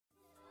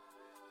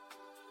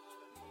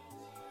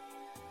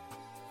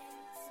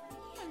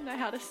don't know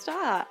how to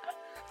start.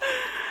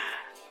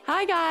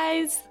 Hi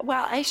guys.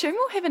 Well, I assume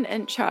we'll have an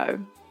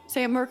intro.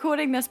 See, I'm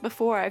recording this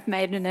before I've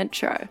made an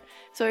intro.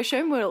 So I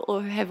assume we'll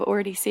have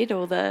already said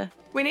all the...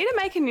 We need to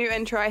make a new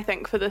intro, I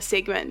think, for this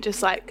segment.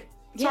 Just like,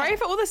 sorry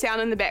for all the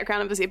sound in the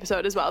background of this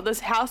episode as well. This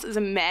house is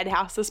a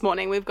madhouse this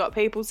morning. We've got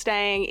people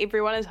staying.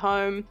 Everyone is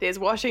home. There's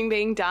washing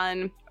being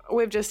done.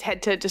 We've just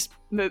had to just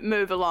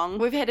move along.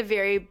 We've had a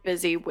very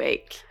busy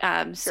week,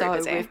 so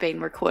busy. we've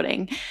been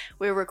recording.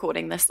 We're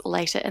recording this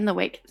later in the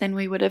week than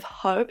we would have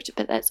hoped,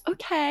 but that's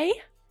okay.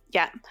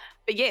 Yeah.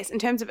 But yes, in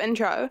terms of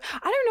intro, I don't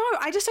know.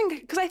 I just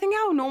think, because I think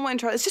our normal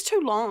intro is just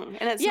too long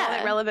and it's not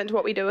that relevant to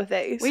what we do with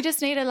these. We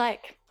just need to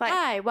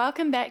hi,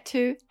 welcome back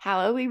to How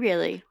Are We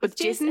Really? With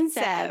Jess and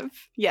Sav.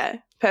 Yeah,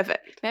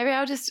 perfect. Maybe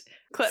I'll just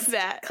Clip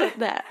that.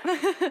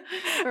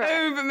 Right.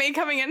 Over me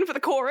coming in for the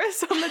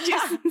chorus on the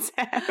Jess and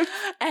Sav.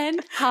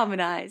 And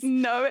harmonise.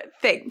 No,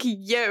 thank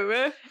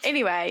you.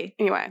 Anyway,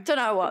 don't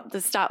know what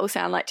the start will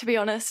sound like, to be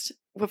honest.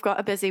 We've got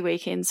a busy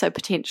weekend, so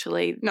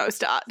potentially... No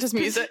start, just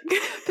music.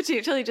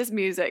 Potentially just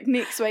music.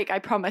 Next week, I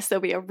promise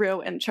there'll be a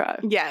real intro.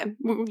 Yeah,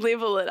 we'll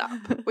level it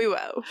up. We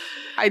will.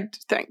 I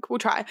think. We'll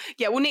try.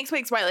 Yeah, well, next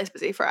week's way less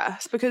busy for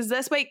us because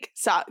this week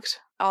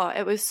sucked. Oh,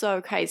 it was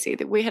so crazy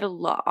that we had a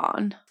lot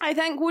on. I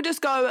think we'll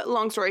just go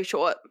long story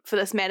short for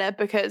this matter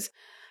because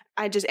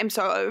I just am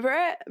so over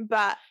it.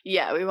 But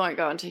yeah, we won't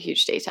go into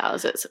huge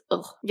details. It's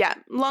yeah,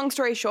 long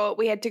story short,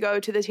 we had to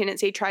go to the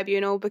tenancy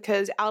tribunal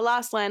because our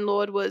last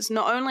landlord was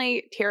not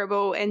only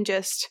terrible and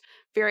just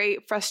very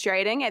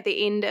frustrating at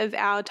the end of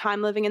our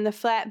time living in the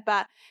flat,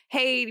 but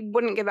he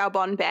wouldn't give our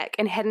bond back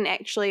and hadn't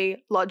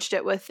actually lodged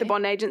it with the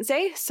bond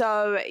agency.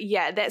 So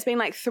yeah, that's been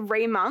like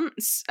 3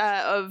 months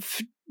of,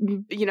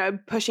 you know,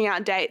 pushing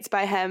out dates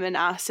by him and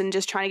us and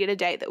just trying to get a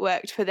date that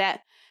worked for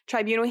that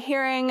tribunal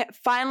hearing.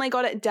 Finally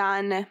got it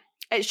done.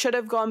 It should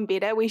have gone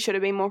better. We should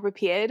have been more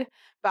prepared,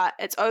 but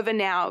it's over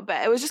now.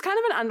 But it was just kind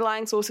of an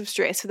underlying source of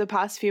stress for the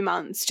past few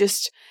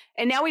months.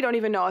 And now we don't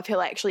even know if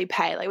he'll actually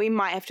pay. Like we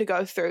might have to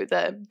go through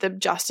the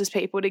justice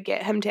people to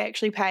get him to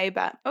actually pay.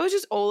 But it was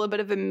just all a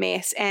bit of a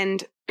mess.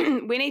 And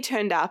when he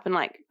turned up and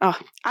I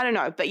don't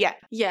know. But yeah.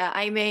 Yeah,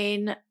 I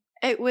mean,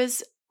 it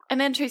was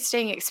an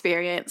interesting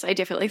experience. I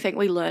definitely think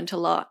we learned a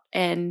lot.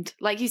 And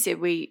like you said,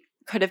 we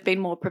could have been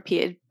more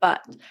prepared,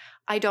 but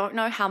I don't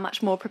know how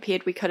much more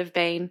prepared we could have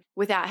been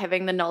without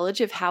having the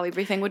knowledge of how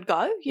everything would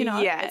go, you know?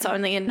 Yeah. It's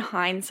only in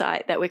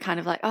hindsight that we're kind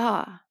of like,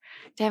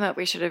 damn it,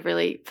 we should have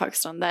really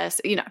focused on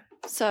this, you know?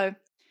 So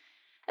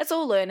it's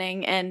all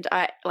learning, and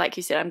like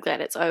you said, I'm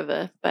glad it's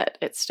over, but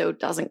it still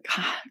doesn't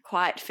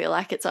quite feel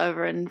like it's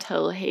over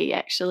until he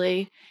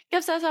actually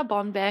gives us our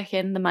bond back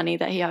and the money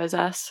that he owes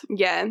us.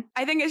 Yeah.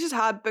 I think it's just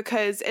hard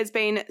because it's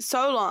been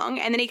so long,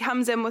 and then he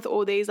comes in with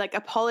all these like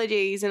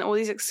apologies and all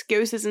these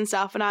excuses and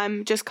stuff, and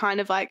I'm just kind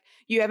of like,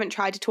 you haven't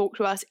tried to talk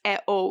to us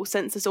at all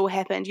since this all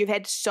happened. You've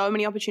had so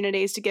many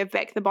opportunities to give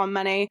back the bond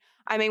money.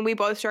 I mean, we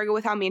both struggle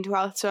with our mental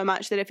health so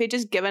much that if he'd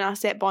just given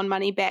us that bond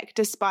money back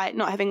despite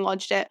not having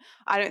lodged it,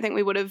 I don't think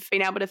we would have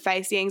been able to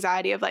face the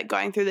anxiety of like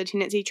going through the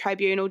tenancy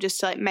tribunal just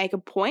to like make a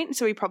point.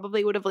 So we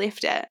probably would have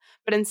left it.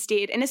 But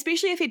instead, and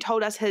especially if he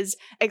told us his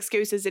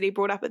excuses that he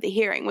brought up at the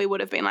hearing, we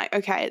would have been like,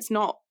 okay, it's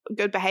not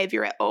good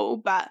behavior at all,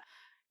 but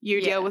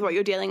you deal with what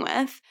you're dealing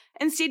with.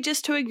 Instead,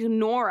 just to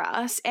ignore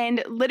us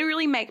and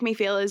literally make me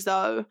feel as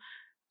though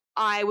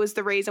I was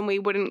the reason we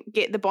wouldn't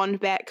get the bond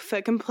back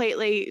for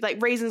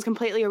reasons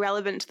completely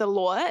irrelevant to the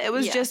law. It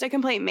was just a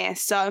complete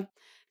mess. So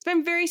it's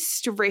been very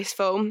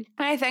stressful. And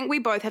I think we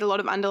both had a lot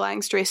of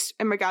underlying stress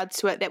in regards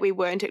to it that we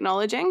weren't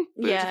acknowledging.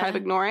 We were just kind of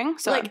ignoring.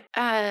 So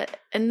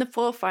in the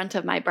forefront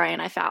of my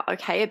brain, I felt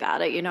okay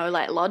about it, you know,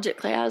 like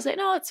logically I was like,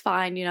 no, it's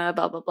fine, you know,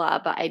 blah, blah,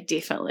 blah. But I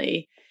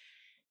definitely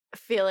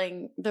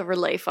feeling the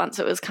relief once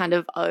it was kind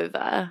of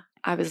over.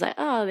 I was like,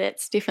 oh,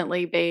 that's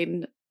definitely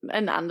been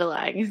an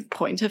underlying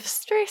point of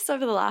stress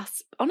over the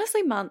last,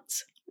 honestly,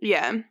 months.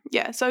 Yeah.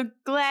 So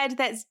glad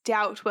that's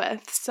dealt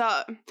with.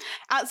 So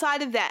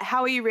outside of that,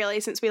 how are you really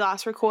since we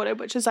last recorded,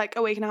 which is like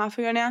a week and a half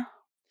ago now?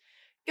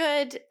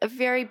 Good.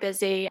 Very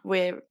busy.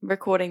 We're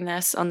recording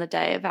this on the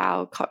day of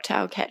our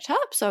cocktail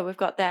catch-up, so we've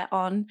got that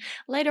on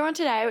later on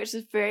today, which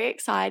is very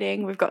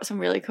exciting. We've got some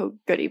really cool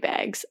goodie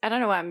bags. I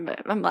don't know why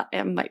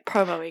I'm like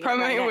promoting it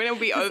when it'll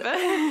be over.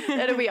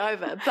 It'll be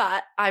over,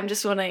 but I'm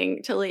just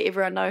wanting to let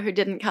everyone know who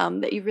didn't come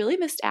that you really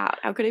missed out.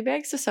 Our goodie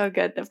bags are so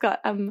good. They've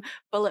got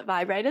bullet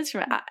vibrators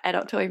from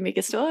Adult Toy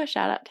Mega Store.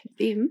 Shout out to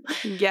them.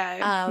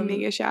 Yeah,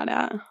 mega shout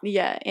out.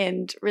 Yeah,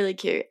 and really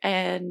cute.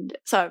 And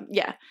so,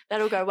 yeah,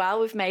 that'll go well.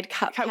 We've made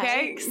cupcakes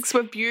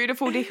with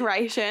beautiful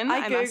decoration.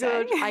 I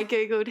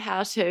googled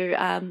how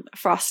to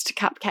frost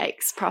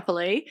cupcakes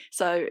properly,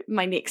 so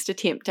my next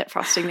attempt at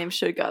frosting them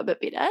should go a bit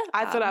better.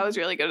 I thought I was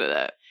really good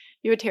at it.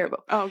 You were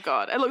terrible. Oh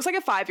God, it looks like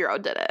a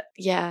 5-year-old did it.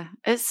 Yeah,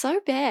 it's so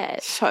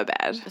bad. So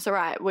bad. It's all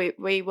right.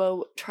 We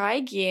will try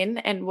again,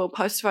 and we'll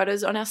post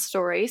photos on our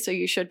story, so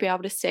you should be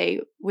able to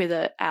see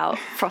whether our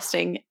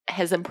frosting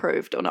has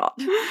improved or not.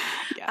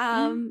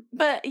 Yeah.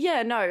 But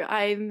yeah, no,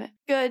 I'm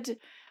good,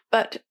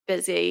 but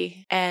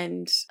busy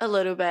and a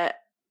little bit,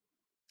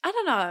 I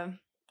don't know.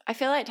 I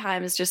feel like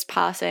time is just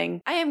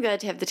passing. I am glad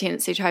to have the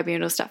tenancy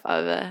tribunal stuff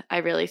over. I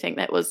really think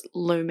that was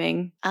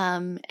looming.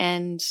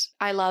 And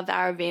I love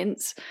our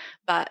events,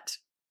 but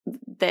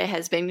there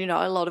has been,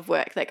 a lot of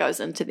work that goes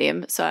into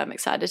them. So I'm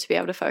excited to be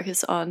able to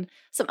focus on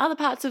some other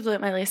parts of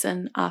Learnt My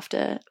Lesson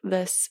after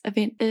this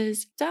event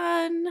is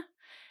done.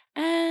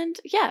 And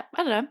yeah,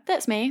 I don't know.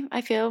 That's me.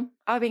 I feel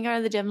I've been going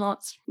to the gym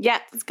lots. Yeah.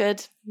 It's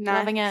good. Nice.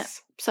 Loving it.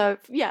 So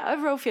yeah,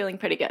 overall feeling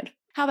pretty good.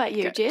 How about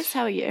you, Good. Jess?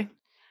 How are you?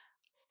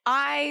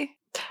 Yeah.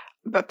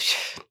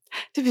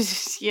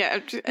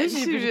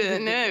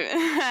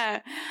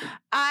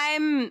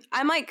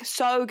 I'm like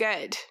so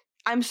good.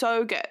 I'm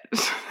so good.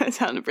 That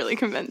sounded really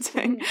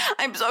convincing.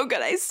 I'm so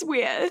good, I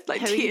swear.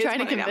 Like, Are you trying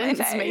to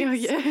convince me? Or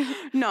you?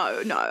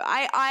 No.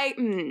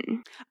 I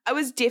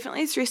was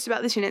definitely stressed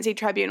about the tenancy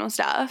tribunal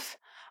stuff.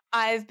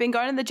 I've been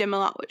going to the gym a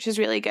lot, which is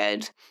really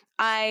good.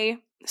 I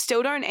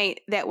still don't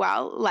eat that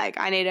well. Like,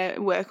 I need to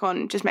work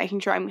on just making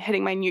sure I'm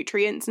hitting my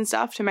nutrients and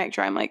stuff to make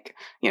sure I'm like,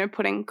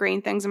 putting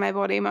green things in my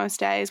body most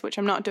days, which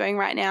I'm not doing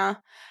right now.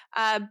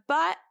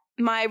 But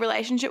my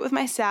relationship with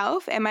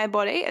myself and my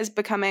body is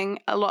becoming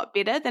a lot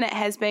better than it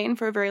has been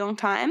for a very long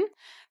time.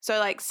 So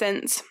like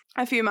since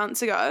a few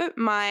months ago,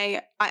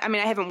 I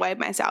haven't weighed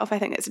myself. I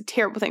think it's a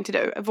terrible thing to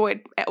do,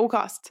 avoid at all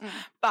costs.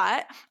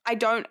 But I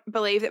don't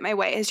believe that my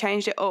weight has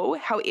changed at all.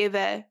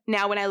 However,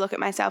 now when I look at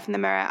myself in the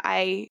mirror,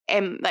 I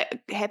am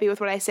like happy with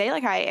what I see.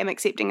 Like I am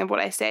accepting of what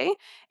I see,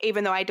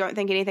 even though I don't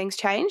think anything's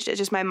changed. It's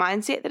just my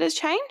mindset that has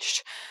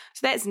changed.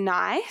 So that's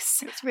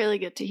nice. It's really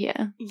good to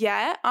hear.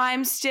 Yeah,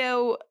 I'm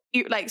still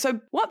so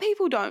what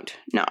people don't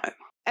know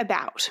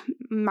about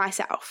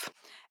myself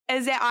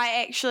is that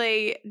I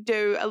actually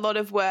do a lot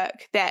of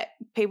work that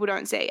people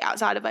don't see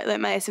outside of like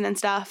Learnt My Lesson and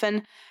stuff.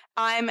 And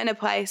I'm in a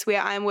place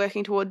where I'm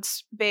working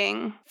towards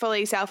being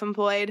fully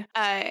self-employed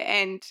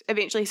and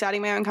eventually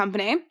starting my own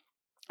company.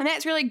 And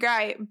that's really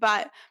great,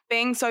 but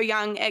being so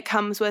young, it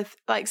comes with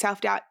like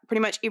self-doubt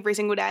pretty much every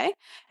single day,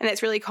 and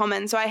that's really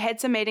common. So I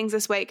had some meetings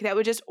this week that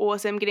were just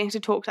awesome, getting to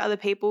talk to other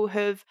people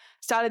who've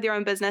started their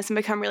own business and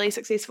become really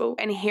successful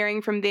and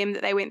hearing from them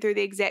that they went through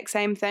the exact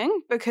same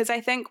thing. Because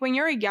I think when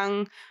you're a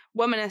young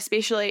woman,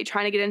 especially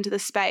trying to get into the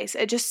space,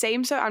 it just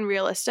seems so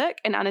unrealistic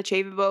and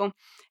unachievable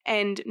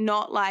and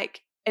not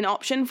like an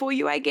option for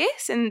you, I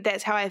guess. And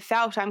that's how I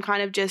felt. I'm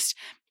kind of just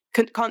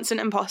constant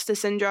imposter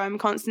syndrome,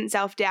 constant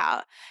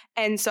self-doubt.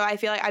 And so I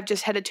feel like I've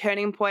just had a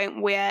turning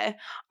point where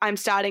I'm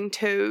starting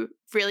to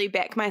really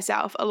back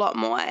myself a lot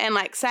more, and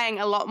like saying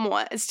a lot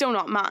more, it's still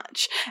not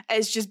much.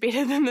 It's just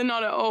better than the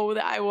not at all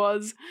that I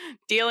was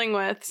dealing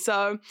with.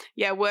 So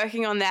yeah,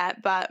 working on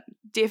that, but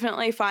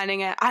definitely finding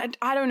it.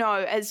 I don't know.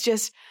 It's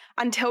just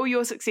until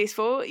you're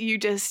successful, you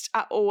just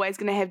are always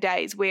going to have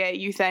days where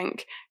you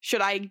think, should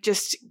I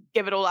just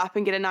give it all up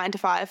and get a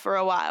 9-to-5 for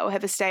a while,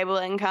 have a stable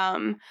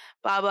income,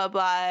 blah, blah,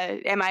 blah.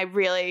 Am I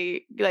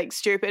really like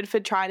stupid for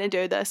trying to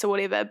do this or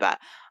whatever? But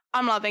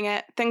I'm loving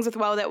it. Things with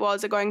Well That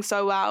Was are going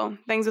so well.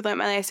 Things with Learnt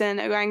My Lesson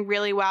are going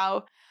really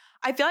well.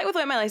 I feel like with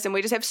Learnt My Lesson,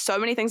 we just have so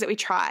many things that we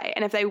try,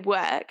 and if they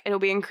work, it'll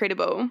be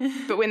incredible.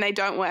 But when they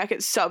don't work,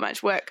 it's so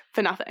much work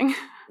for nothing.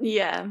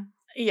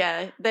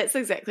 Yeah, that's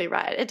exactly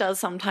right. It does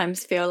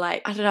sometimes feel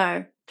like, I don't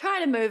know,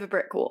 trying to move a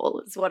brick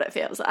wall is what it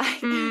feels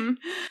like.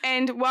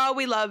 And while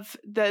we love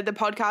the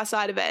podcast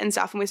side of it and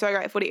stuff, and we're so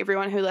grateful to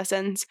everyone who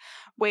listens,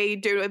 we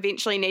do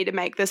eventually need to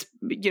make this,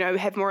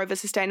 have more of a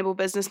sustainable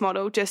business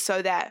model, just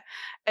so that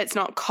it's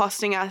not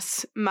costing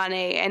us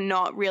money and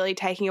not really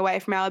taking away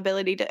from our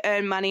ability to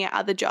earn money at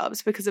other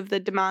jobs because of the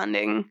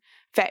demanding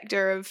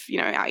factor of,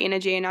 our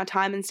energy and our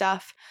time and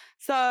stuff.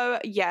 So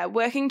yeah,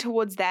 working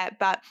towards that.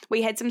 But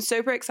we had some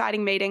super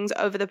exciting meetings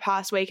over the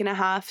past week and a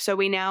half. So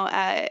we now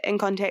are in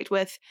contact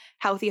with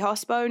Healthy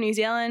Hospo New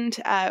Zealand.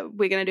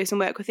 We're going to do some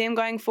work with them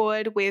going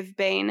forward. We've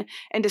been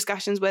in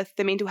discussions with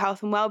the Mental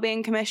Health and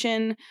Wellbeing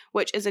Commission,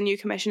 which is a new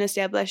commission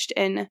established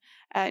in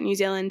New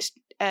Zealand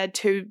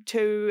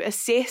to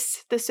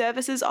assess the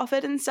services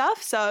offered and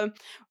stuff. So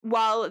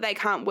while they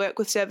can't work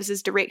with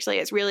services directly,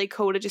 it's really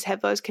cool to just have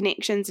those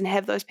connections and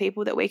have those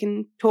people that we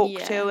can talk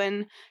to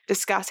and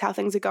discuss how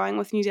things are going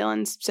with New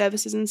Zealand's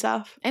services and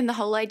stuff. And the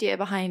whole idea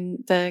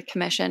behind the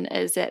commission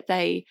is that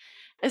they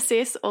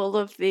assess all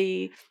of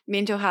the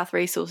mental health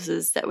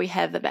resources that we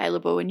have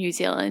available in New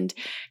Zealand,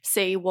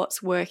 see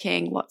what's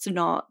working, what's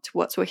not,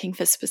 what's working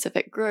for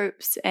specific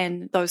groups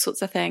and those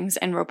sorts of things,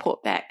 and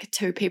report back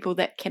to people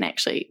that can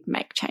actually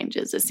make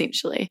changes,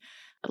 essentially.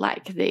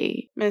 Like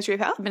the Ministry of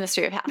Health?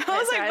 Ministry of Health.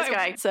 That's where I was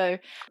going. So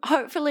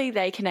hopefully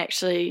they can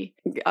actually,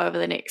 over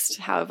the next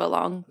however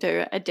long,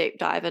 do a deep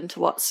dive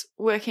into what's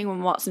working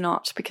and what's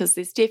not, because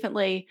there's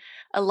definitely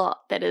a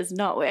lot that is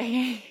not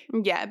working.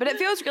 Yeah, but it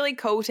feels really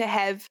cool to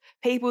have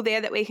people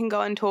there that we can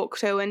go and talk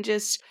to and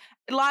just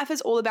life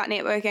is all about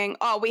networking.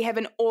 Oh, we have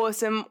an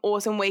awesome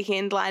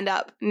weekend lined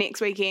up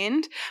next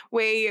weekend.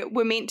 We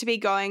were meant to be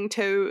going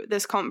to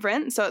this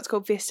conference, so it's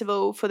called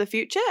Festival for the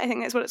Future. I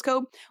think that's what it's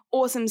called.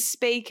 Awesome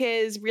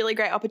speakers, really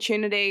great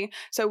opportunity.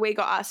 So we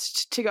got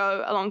asked to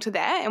go along to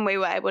that, and we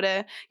were able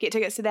to get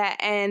tickets to that.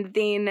 And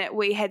then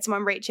we had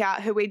someone reach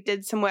out who we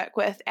did some work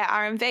with at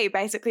RMV,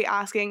 basically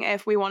asking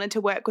if we wanted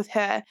to work with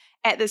her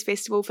at this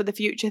Festival for the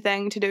Future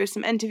thing to do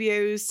some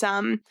interviews,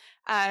 some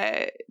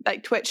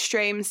like Twitch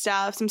stream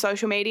stuff, some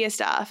social media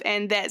stuff,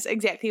 and that's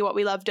exactly what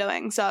we love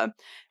doing. So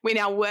we're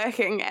now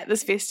working at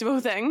this festival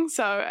thing,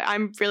 so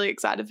I'm really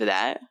excited for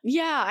that.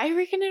 Yeah, I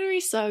reckon it'll be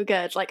so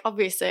good. Like,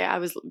 obviously I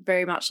was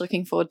very much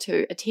looking forward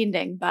to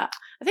attending, but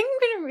I think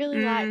I'm going to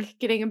really like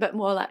getting a bit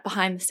more like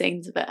behind the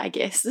scenes of it, I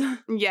guess.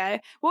 Yeah.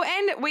 Well,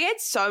 and we had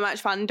so much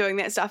fun doing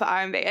that stuff at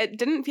RMV. It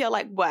didn't feel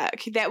like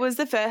work. That was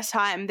the first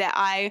time that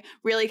I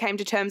really came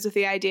to terms with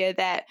the idea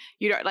that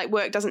you don't like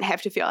work doesn't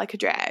have to feel like a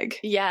drag.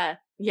 Yeah,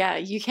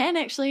 you can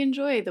actually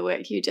enjoy the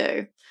work you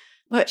do,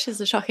 which is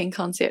a shocking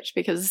concept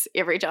because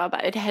every job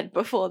I'd had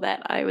before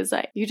that, I was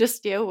like, you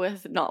just deal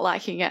with not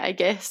liking it, I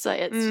guess. So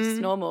it's just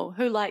normal.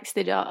 Who likes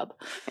their job?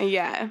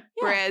 Yeah.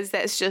 Whereas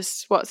that's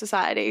just what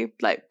society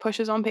like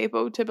pushes on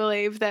people to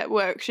believe, that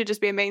work should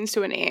just be a means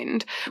to an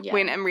end,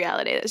 when in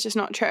reality that's just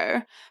not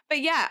true.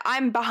 But yeah,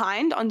 I'm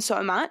behind on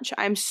so much.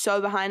 I'm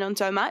so behind on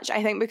so much.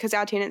 I think because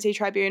our tenancy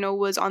tribunal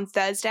was on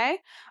Thursday,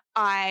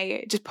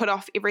 I just put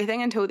off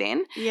everything until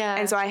then. Yeah.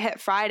 And so I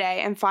hit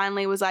Friday and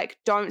finally was like,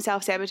 don't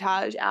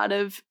self-sabotage out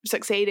of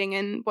succeeding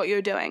in what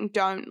you're doing.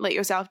 Don't let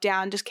yourself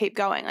down. Just keep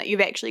going. Like, you've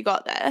actually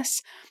got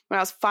this. When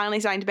I was finally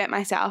starting to bet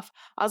myself,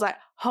 I was like,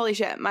 holy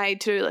shit, my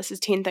to-do list is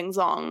 10 things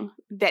long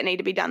that need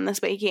to be done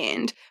this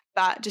weekend.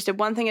 But just did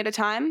one thing at a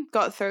time,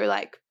 got through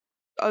like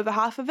over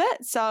half of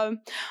it. So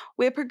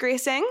we're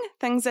progressing.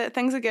 Things are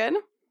good.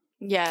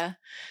 Yeah,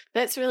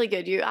 that's really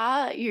good. You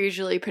are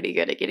usually pretty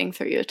good at getting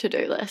through your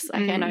to-do list.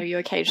 Like, I know you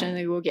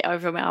occasionally will get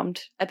overwhelmed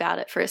about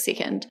it for a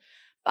second,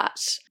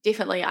 but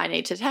definitely I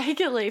need to take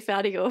a leaf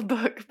out of your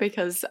book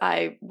because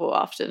I will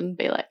often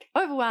be like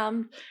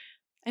overwhelmed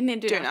and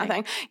then do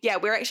nothing. Yeah,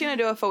 we're actually going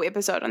to do a full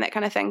episode on that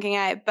kind of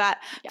thinking, But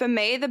for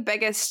me, the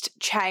biggest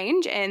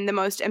change and the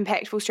most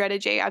impactful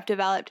strategy I've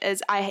developed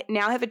is I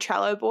now have a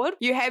Trello board.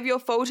 You have your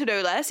full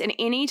to-do list, and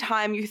any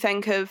time you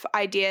think of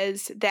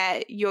ideas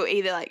that you're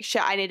either like,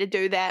 shit, I need to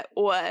do that,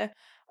 or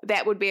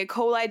that would be a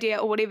cool idea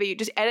or whatever, you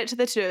just add it to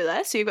the to-do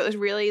list. So you've got this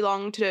really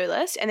long to-do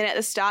list, and then at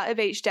the start of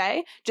each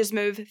day, just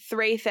move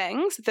 3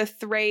 things, the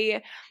 3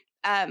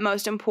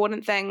 most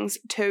important things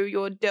to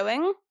your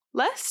doing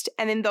list,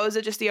 and then those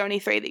are just the only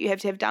 3 that you have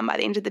to have done by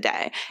the end of the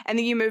day, and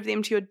then you move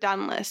them to your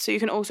done list, so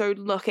you can also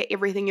look at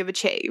everything you've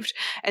achieved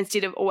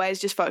instead of always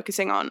just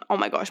focusing on, oh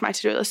my gosh, my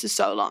to-do list is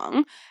so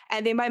long.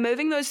 And then by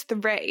moving those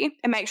 3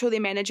 and make sure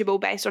they're manageable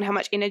based on how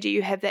much energy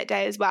you have that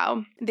day as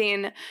well,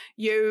 then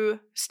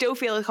you still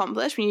feel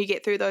accomplished when you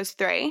get through those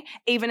 3.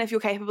 Even if you're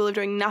capable of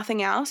doing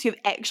nothing else, you've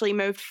actually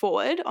moved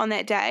forward on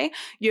that day.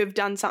 You've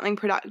done something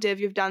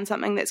productive, you've done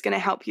something that's going to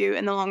help you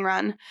in the long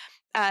run.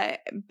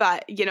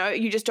 But you know,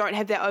 you just don't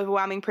have that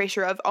overwhelming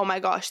pressure of, oh my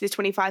gosh, there's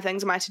 25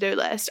 things on my to-do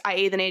list. I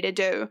either need to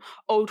do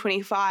all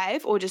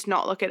 25 or just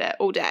not look at it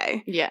all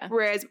day. Yeah.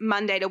 Whereas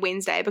Monday to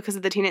Wednesday, because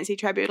of the tenancy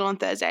tribunal on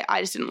Thursday,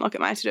 I just didn't look at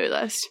my to-do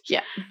list.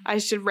 Yeah. I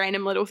just did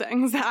random little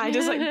things that I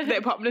just like,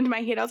 that popped into my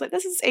head. I was like,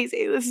 this is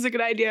easy. This is a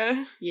good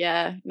idea.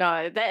 Yeah.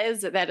 No, that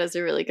is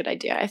a really good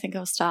idea. I think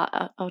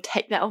I'll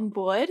take that on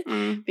board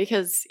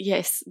because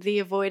yes,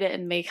 the avoider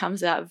in me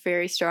comes out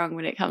very strong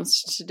when it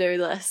comes to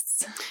to-do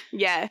lists.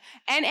 Yeah.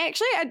 And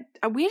actually,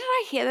 where did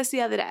I hear this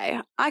the other day?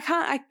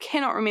 I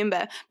cannot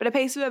remember, but a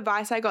piece of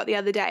advice I got the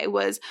other day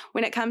was,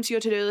 when it comes to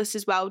your to-do list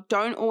as well,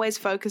 don't always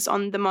focus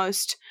on the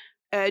most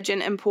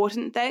urgent,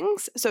 important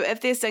things. So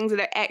if there's things that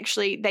are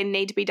actually, they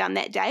need to be done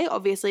that day,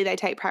 obviously they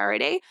take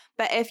priority.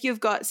 But if you've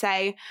got,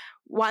 say,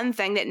 one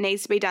thing that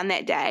needs to be done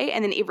that day,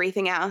 and then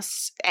everything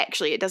else,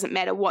 actually, it doesn't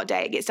matter what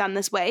day it gets done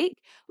this week,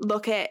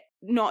 look at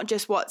not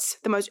just what's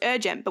the most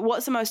urgent, but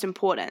what's the most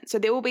important. So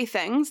there will be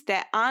things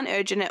that aren't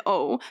urgent at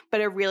all,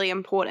 but are really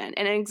important.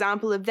 And an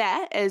example of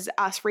that is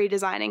us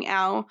redesigning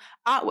our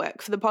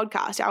artwork for the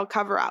podcast, our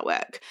cover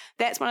artwork.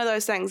 That's one of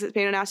those things that's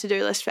been on our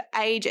to-do list for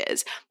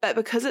ages, but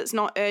because it's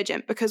not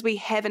urgent, because we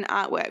have an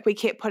artwork, we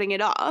kept putting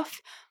it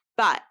off.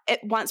 But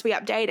once we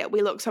update it,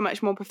 we look so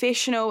much more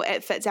professional.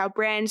 It fits our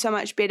brand so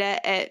much better.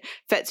 It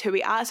fits who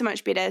we are so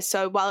much better.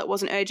 So while it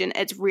wasn't urgent,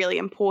 it's really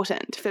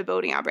important for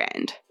building our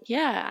brand.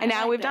 Yeah. And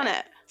now we've done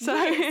it. So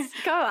yes,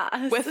 go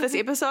us. With this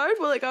episode,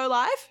 will it go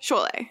live?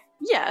 Surely.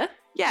 Yeah.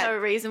 Yeah. No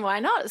reason why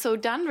not. It's all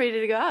done,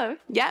 ready to go.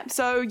 Yeah.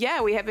 So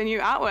yeah, we have a new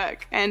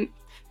artwork, and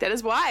that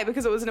is why,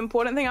 because it was an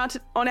important thing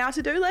on our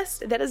to-do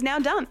list that is now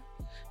done.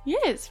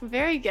 Yes,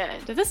 very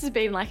good. This has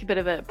been like a bit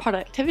of a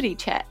productivity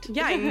chat.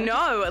 Yeah, I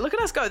know. Look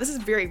at us go. This is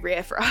very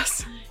rare for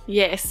us.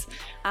 Yes.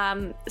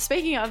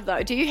 Speaking of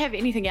though, do you have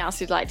anything else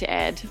you'd like to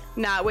add?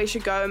 Nah, we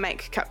should go and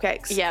make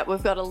cupcakes. Yeah,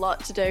 we've got a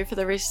lot to do for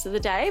the rest of the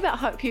day, but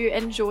hope you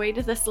enjoyed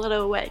this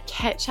little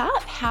catch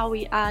up, how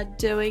we are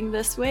doing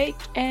this week.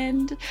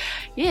 And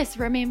yes,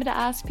 remember to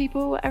ask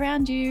people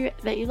around you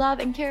that you love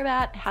and care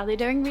about how they're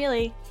doing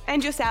really.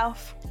 And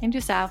yourself. And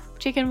yourself.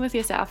 Check in with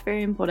yourself.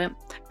 Very important.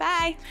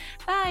 Bye.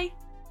 Bye.